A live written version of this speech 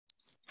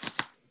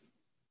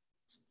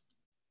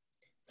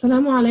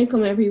Assalamu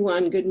alaikum,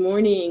 everyone. Good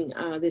morning.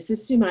 This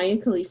is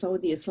Sumaya Khalifa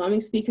with the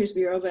Islamic Speakers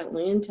Bureau of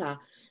Atlanta,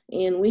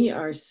 and we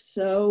are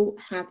so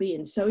happy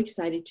and so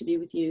excited to be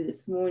with you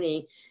this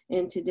morning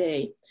and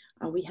today.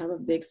 We have a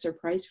big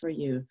surprise for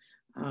you.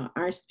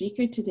 Our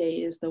speaker today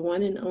is the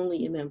one and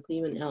only Imam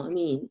Plemon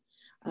El-Amin.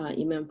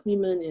 Imam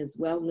Plemon is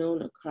well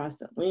known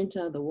across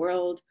Atlanta, the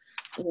world,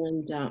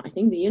 and I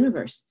think the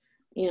universe.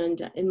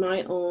 And in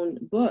my own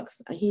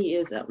books, he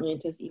is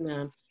Atlanta's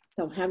Imam.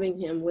 So having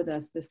him with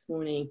us this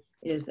morning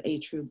is a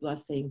true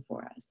blessing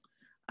for us.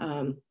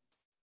 Imam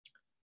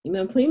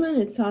Plemon,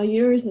 it's all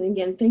yours. And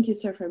again, thank you,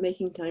 sir, for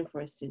making time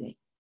for us today.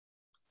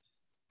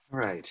 All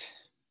right.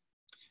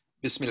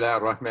 Bismillah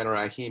ar-Rahman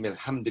ar-Rahim.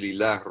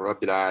 Alhamdulillah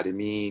Rabbil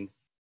Alameen.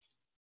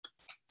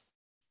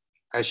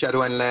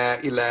 Ashhadu an la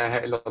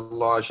ilaha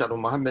illallah. Ashhadu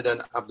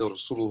Muhammadan abdu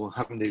rasuluhu.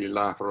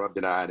 Alhamdulillah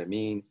Rabbil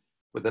Alameen.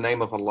 With the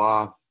name of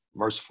Allah,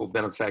 merciful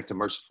benefactor,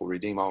 merciful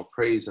redeemer, all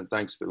praise and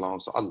thanks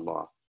belongs to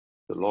Allah,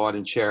 the Lord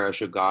and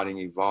cherisher, God and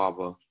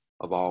evolver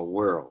of all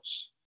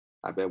worlds.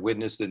 I bear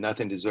witness that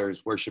nothing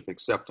deserves worship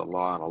except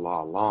Allah and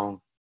Allah alone.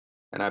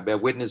 And I bear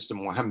witness that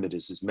Muhammad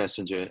is his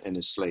messenger and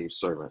his slave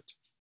servant.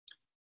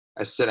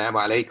 Assalamu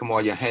alaikum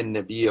wa yahan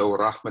nabiyya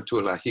wa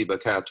rahmatullahi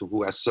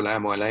barakatuhu.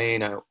 Assalamu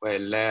alayna wa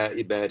ila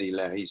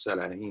ibadillahi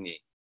salahini.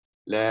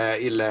 La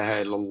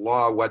ilaha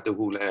illallah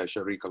wahdahu la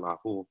sharika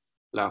lahu.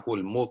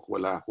 Lahul mulk wa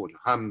lahul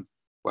hamd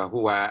wa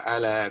huwa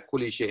ala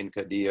kulli shay'in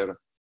qadir.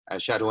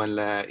 Ashhadu an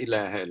la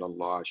ilaha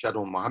illallah.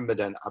 Ashhadu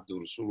Muhammadan abdu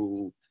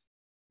rasuluhu.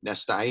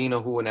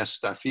 Nasta'inuhu wa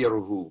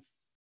nastaghfiruhu.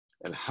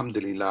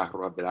 Alhamdulillah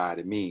Rabbil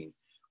Alameen.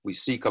 We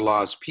seek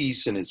Allah's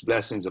peace and his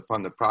blessings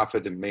upon the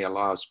Prophet, and may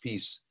Allah's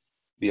peace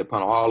be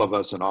upon all of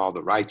us and all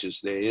the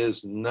righteous. There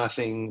is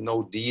nothing,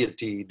 no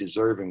deity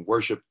deserving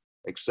worship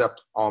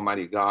except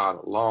Almighty God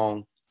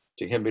alone.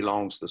 To him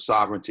belongs the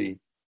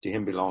sovereignty, to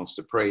him belongs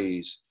the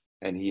praise,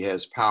 and he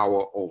has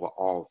power over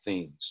all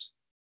things.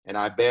 And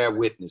I bear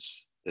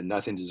witness that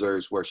nothing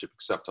deserves worship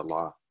except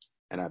Allah.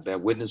 And I bear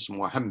witness to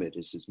Muhammad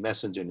as his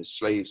messenger and his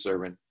slave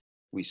servant.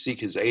 We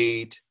seek his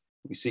aid.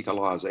 We seek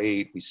Allah's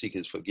aid. We seek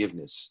his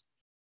forgiveness.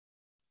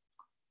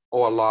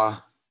 O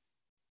Allah,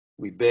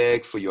 we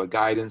beg for your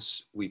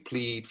guidance. We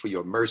plead for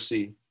your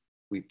mercy.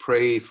 We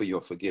pray for your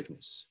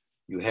forgiveness.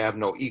 You have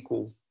no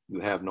equal.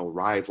 You have no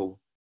rival.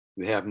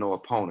 You have no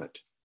opponent.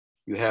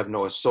 You have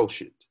no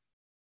associate.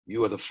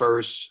 You are the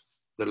first,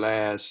 the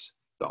last,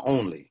 the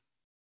only.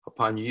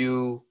 Upon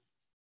you,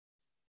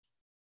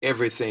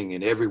 everything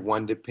and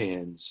everyone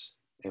depends,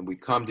 and we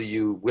come to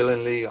you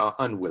willingly or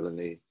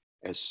unwillingly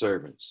as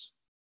servants.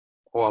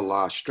 O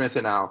Allah,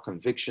 strengthen our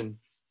conviction,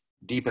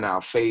 deepen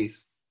our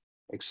faith,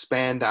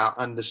 expand our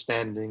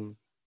understanding,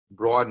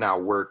 broaden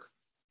our work,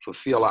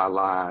 fulfill our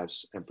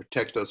lives, and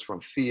protect us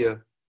from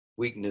fear,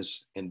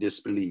 weakness, and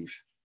disbelief.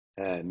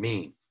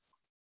 Ameen.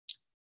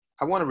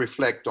 I want to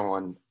reflect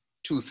on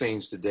two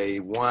things today.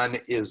 One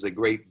is a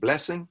great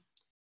blessing,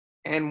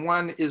 and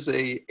one is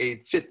a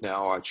fitna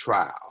or a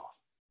trial.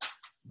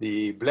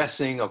 The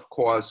blessing, of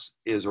course,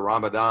 is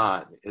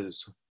Ramadan,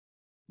 is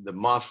the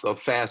month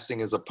of fasting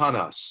is upon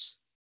us.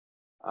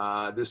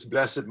 This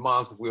blessed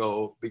month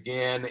will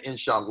begin,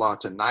 inshallah,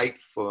 tonight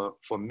for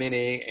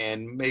many,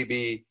 and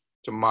maybe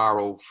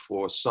tomorrow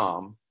for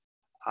some.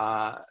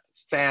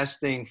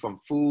 Fasting from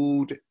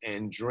food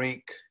and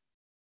drink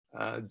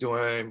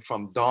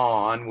from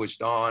dawn, which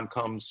dawn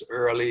comes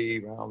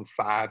early, around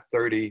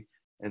 5:30,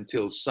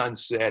 until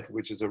sunset,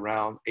 which is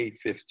around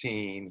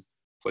 8:15,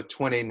 for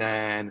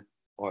 29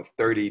 or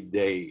 30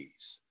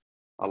 days.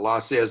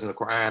 Allah says in the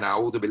Quran,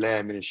 A'udhu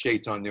billahi minash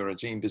shaitanir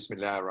rajim,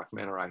 Bismillahir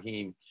Rahmanir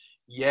Rahim.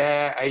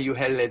 Ya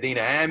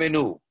ayyuhalladhina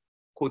amanu,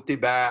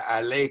 kutiba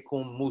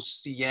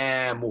alaykumus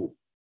siyamu,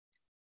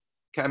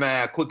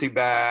 kama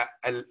kutiba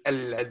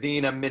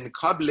alladhina min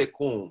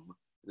qablikum,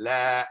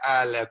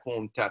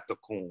 la'alakum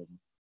tattaqun.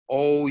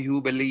 Oh,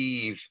 you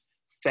believe,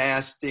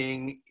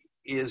 fasting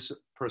is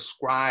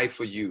prescribed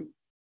for you,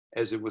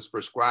 as it was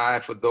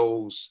prescribed for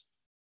those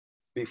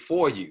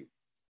before you,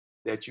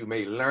 that you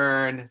may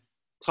learn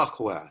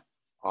taqwa,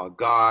 or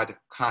God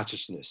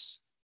consciousness.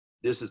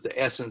 This is the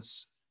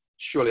essence.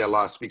 Surely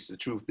Allah speaks the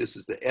truth. This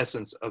is the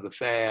essence of the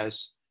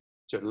fast,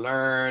 to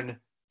learn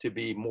to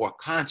be more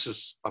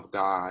conscious of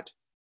God,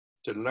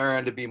 to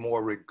learn to be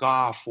more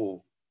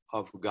regardful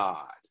of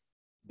God.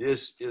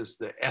 This is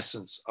the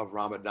essence of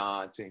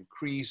Ramadan, to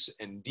increase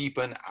and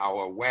deepen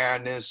our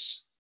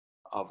awareness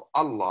of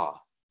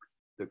Allah,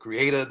 the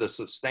creator, the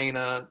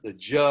sustainer, the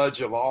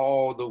judge of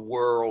all the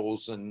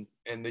worlds and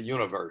the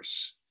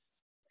universe,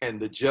 and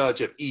the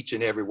judge of each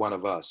and every one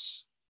of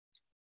us.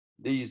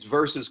 These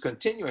verses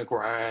continue in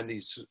Quran,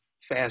 these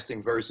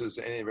fasting verses,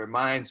 and it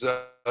reminds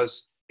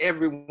us,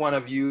 every one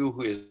of you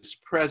who is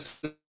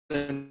present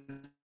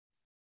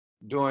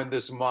during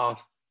this month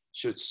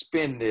should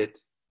spend it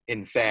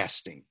in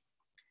fasting.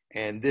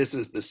 And this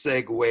is the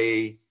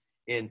segue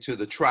into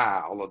the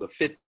trial, or the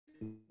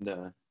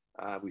fitna.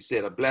 We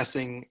said a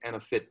blessing and a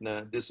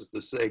fitna. This is the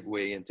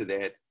segue into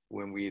that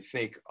when we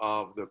think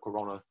of the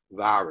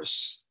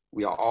coronavirus.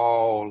 We are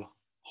all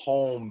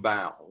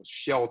homebound,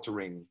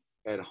 sheltering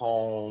at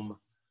home,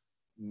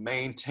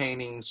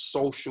 maintaining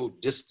social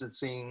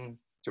distancing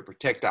to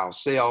protect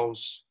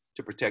ourselves,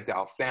 to protect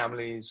our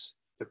families,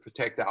 to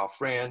protect our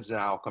friends and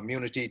our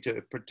community,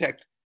 to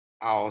protect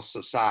our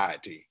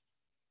society.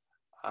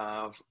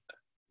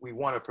 We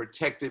want to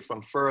protect it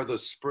from further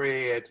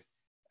spread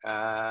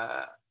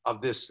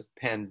of this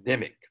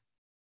pandemic.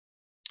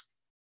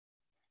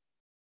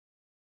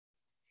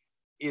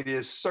 It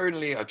is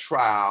certainly a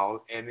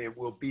trial, and it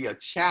will be a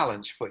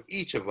challenge for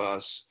each of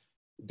us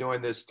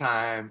during this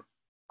time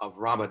of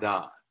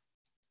Ramadan.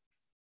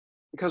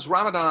 Because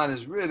Ramadan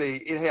is really,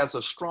 it has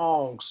a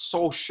strong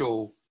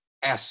social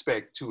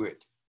aspect to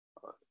it.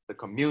 The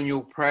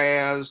communal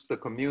prayers, the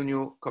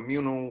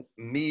communal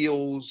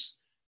meals,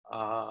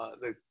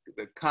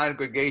 the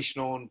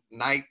congregational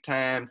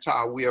nighttime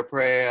ta'awiyah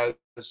prayers,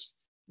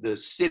 the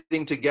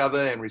sitting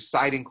together and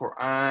reciting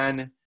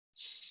Quran,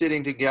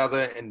 sitting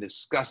together and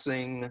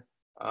discussing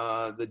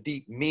the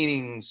deep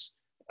meanings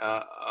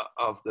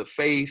of the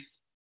faith,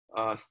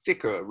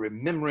 thicker,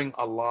 remembering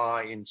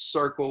Allah in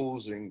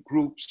circles and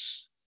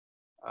groups,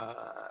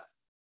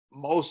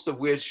 most of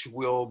which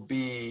will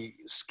be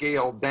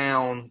scaled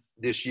down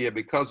this year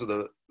because of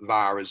the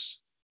virus,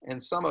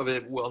 and some of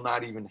it will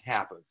not even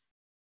happen.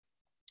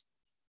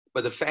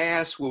 But the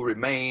fast will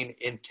remain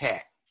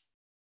intact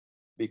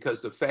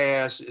because the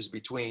fast is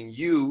between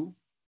you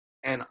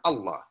and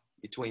Allah,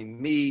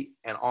 between me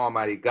and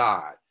Almighty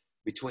God,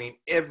 between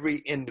every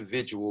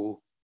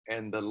individual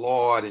and the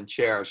Lord and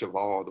cherish of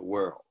all the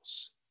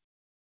worlds.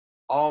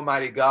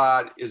 Almighty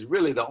God is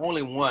really the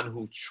only one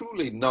who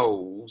truly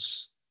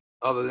knows,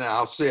 other than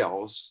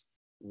ourselves,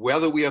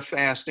 whether we are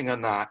fasting or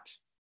not.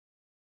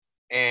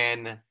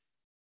 And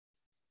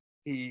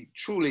he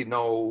truly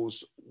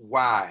knows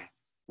why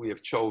we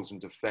have chosen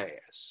to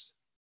fast.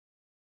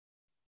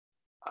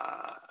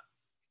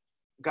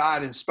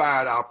 God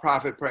inspired our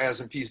prophet, prayers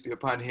and peace be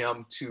upon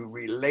him, to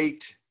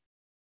relate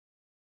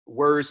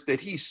words that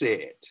he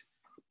said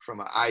from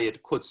an ayat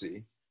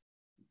Qudsi.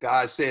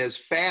 God says,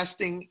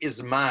 fasting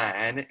is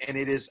mine, and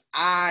it is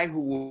I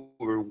who will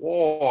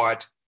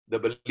reward the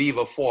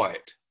believer for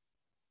it.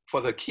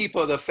 For the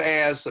keeper of the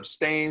fast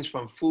abstains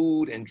from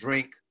food and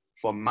drink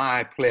for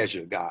my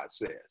pleasure, God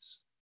says.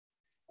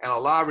 And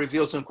Allah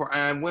reveals in the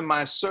Quran, when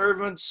my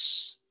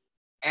servants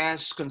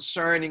ask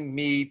concerning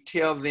me,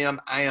 tell them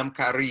I am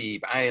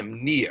Qarib, I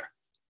am near.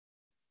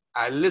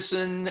 I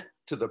listen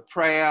to the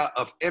prayer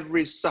of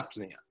every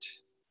suppliant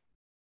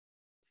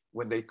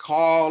when they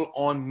call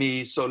on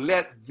me, so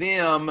let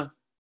them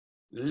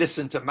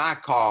listen to my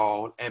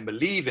call and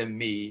believe in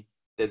me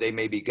that they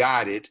may be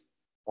guided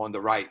on the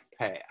right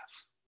path.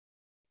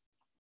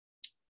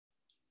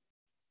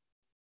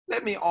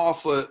 Let me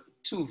offer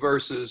two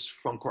verses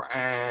from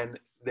Quran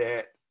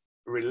that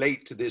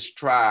relate to this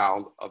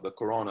trial of the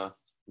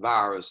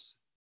coronavirus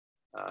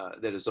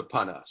that is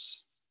upon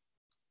us.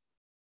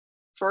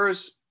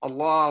 First,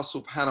 Allah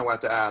subhanahu wa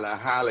ta'ala,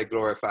 highly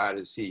glorified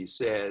as he,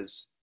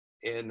 says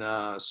in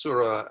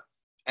Surah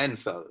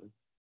Anfal,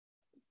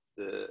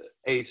 the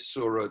 8th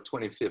Surah,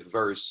 25th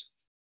verse,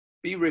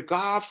 be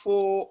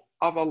regardful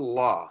of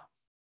Allah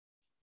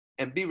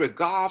and be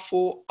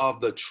regardful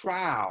of the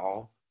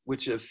trial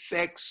which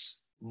affects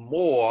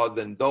more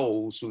than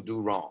those who do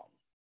wrong.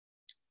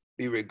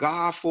 Be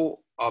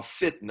regardful of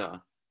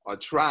fitna, or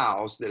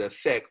trials that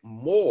affect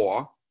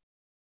more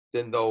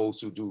than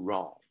those who do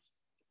wrong.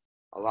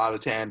 A lot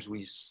of times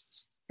we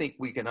think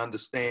we can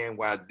understand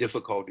why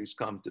difficulties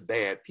come to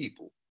bad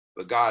people,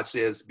 but God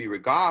says be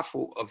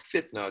regardful of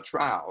fitna,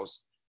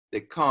 trials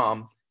that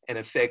come and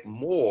affect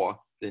more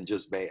than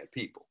just bad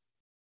people.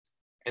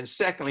 And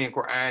secondly, in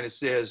Quran it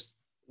says,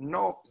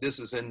 no, this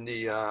is in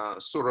the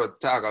Surah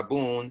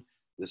Taghabun,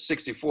 the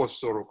 64th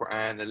Surah of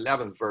Quran,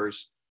 11th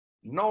verse,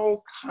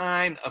 no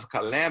kind of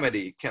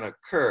calamity can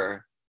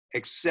occur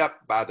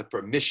except by the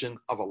permission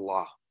of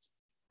Allah.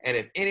 And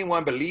if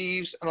anyone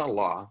believes in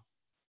Allah,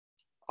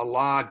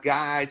 Allah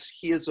guides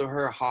his or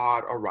her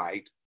heart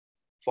aright,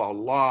 for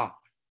Allah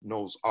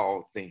knows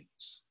all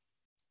things.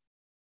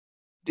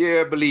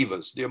 Dear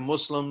believers, dear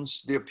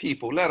Muslims, dear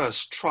people, let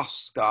us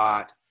trust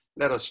God,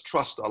 let us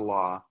trust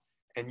Allah,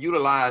 and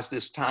utilize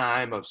this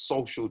time of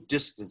social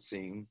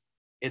distancing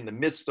in the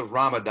midst of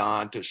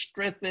Ramadan to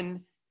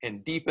strengthen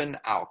and deepen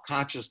our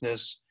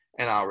consciousness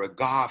and our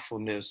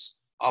regardfulness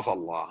of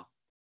Allah,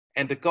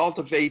 and to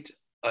cultivate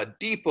a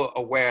deeper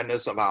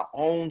awareness of our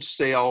own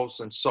selves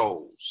and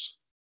souls.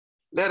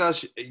 Let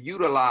us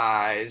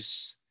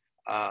utilize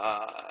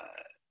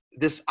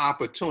this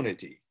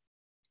opportunity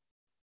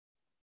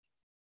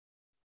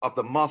of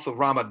the month of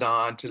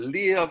Ramadan to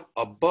live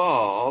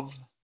above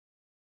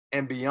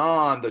and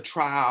beyond the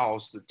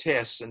trials, the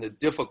tests, and the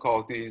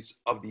difficulties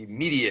of the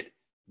immediate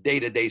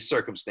day-to-day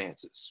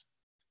circumstances.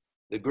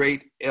 The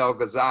great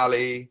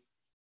El-Ghazali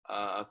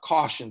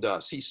cautioned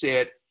us. He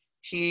said,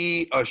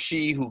 he or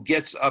she who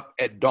gets up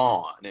at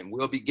dawn, and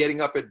we'll be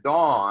getting up at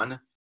dawn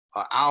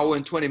an hour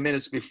and 20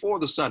 minutes before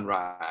the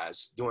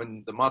sunrise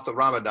during the month of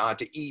Ramadan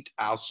to eat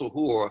our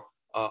suhoor,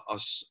 a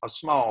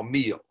small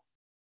meal.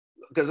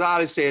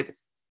 Ghazali said,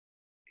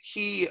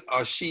 he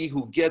or she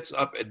who gets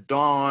up at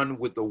dawn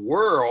with the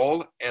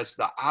world as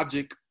the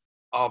object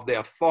of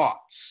their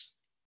thoughts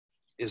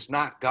is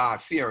not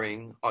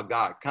God-fearing or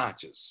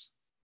God-conscious.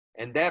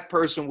 And that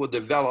person will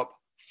develop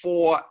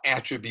 4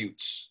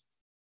 attributes.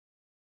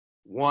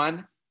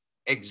 1,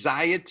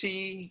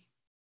 anxiety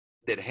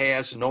that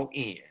has no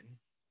end.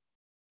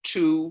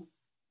 2,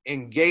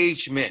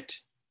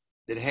 engagement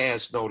that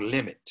has no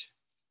limit.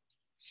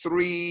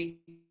 3,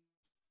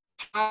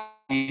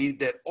 poverty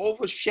that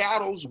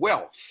overshadows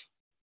wealth.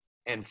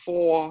 And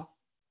 4,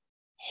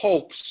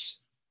 hopes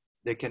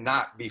that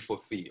cannot be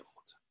fulfilled.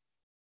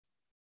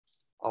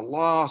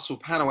 Allah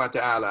subhanahu wa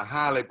ta'ala,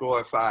 highly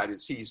glorified,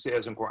 as he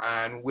says in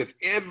Quran, with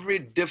every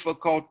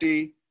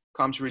difficulty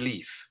comes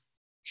relief.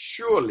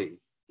 Surely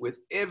with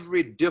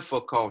every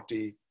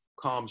difficulty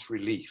comes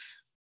relief.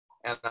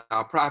 And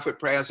our prophet,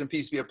 prayers and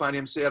peace be upon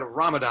him, said of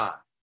Ramadan,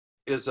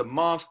 it is a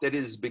month that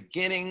its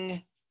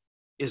beginning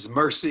is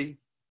mercy,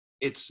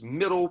 its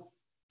middle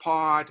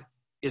part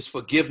is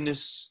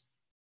forgiveness,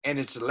 and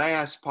its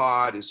last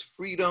part is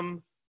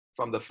freedom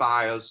from the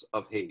fires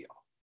of hell.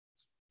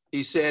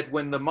 He said,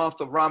 when the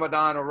month of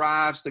Ramadan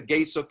arrives, the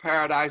gates of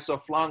paradise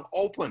are flung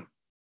open,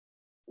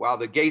 while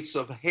the gates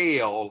of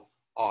hell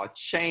are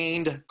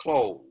chained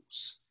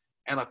closed.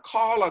 And a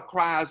caller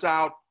cries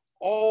out,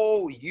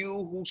 "Oh,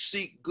 you who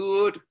seek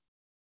good,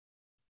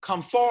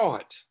 come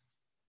forward.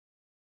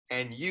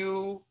 And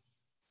you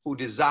who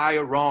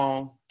desire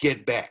wrong,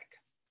 get back."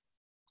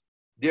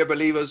 Dear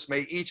believers,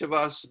 may each of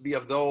us be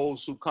of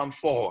those who come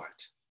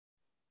forward.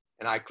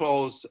 And I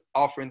close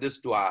offering this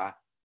dua.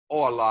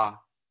 Oh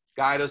Allah,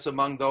 guide us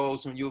among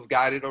those whom you have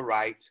guided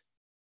aright.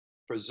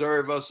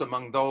 Preserve us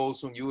among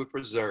those whom you have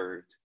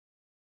preserved.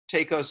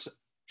 Take us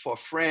for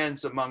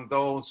friends among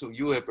those whom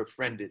you have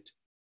befriended.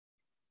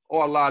 Oh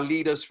Allah,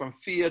 lead us from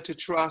fear to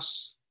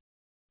trust,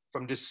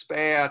 from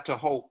despair to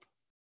hope,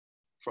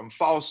 from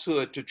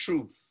falsehood to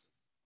truth,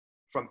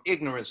 from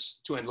ignorance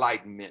to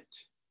enlightenment.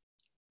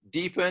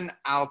 Deepen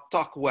our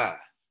taqwa,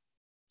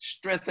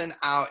 strengthen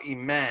our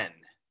iman,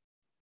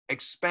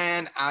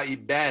 expand our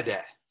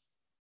ibadah,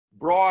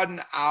 broaden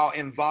our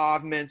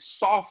involvement,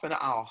 soften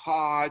our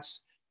hearts,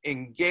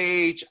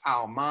 engage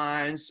our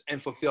minds,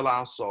 and fulfill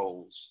our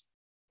souls.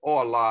 Oh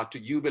Allah, to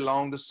you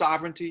belong the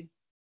sovereignty,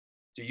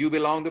 to you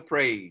belong the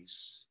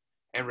praise,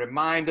 and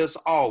remind us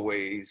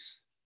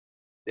always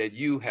that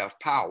you have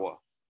power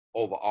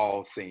over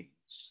all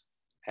things.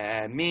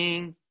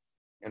 Ameen.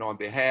 And on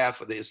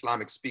behalf of the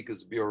Islamic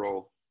Speakers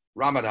Bureau,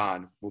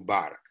 Ramadan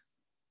Mubarak.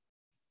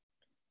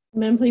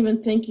 Imam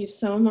Plemon, thank you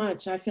so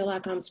much. I feel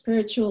like I'm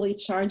spiritually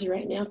charged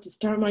right now to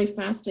start my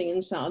fasting,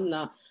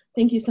 inshallah.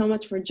 Thank you so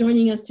much for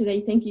joining us today.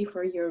 Thank you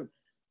for your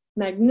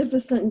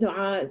magnificent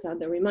du'as,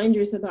 the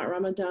reminders about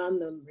Ramadan,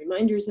 the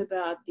reminders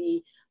about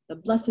the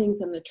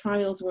blessings and the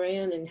trials we're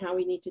in and how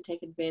we need to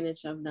take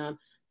advantage of them.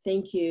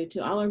 Thank you to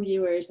all our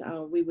viewers.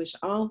 We wish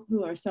all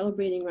who are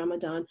celebrating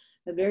Ramadan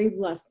a very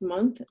blessed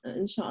month,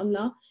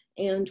 inshallah.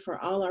 And for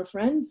all our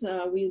friends,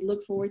 we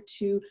look forward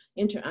to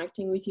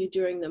interacting with you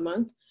during the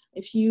month.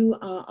 If you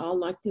all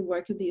like the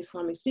work of the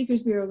Islamic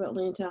Speakers Bureau of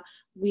Atlanta,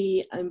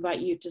 we invite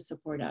you to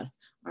support us.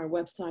 Our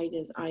website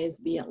is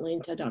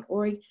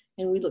isbatlanta.org,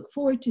 and we look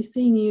forward to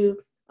seeing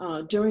you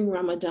during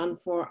Ramadan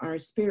for our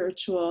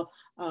spiritual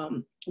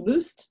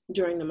boost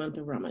during the month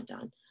of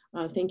Ramadan.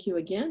 Thank you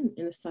again,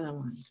 and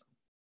assalamu alaikum.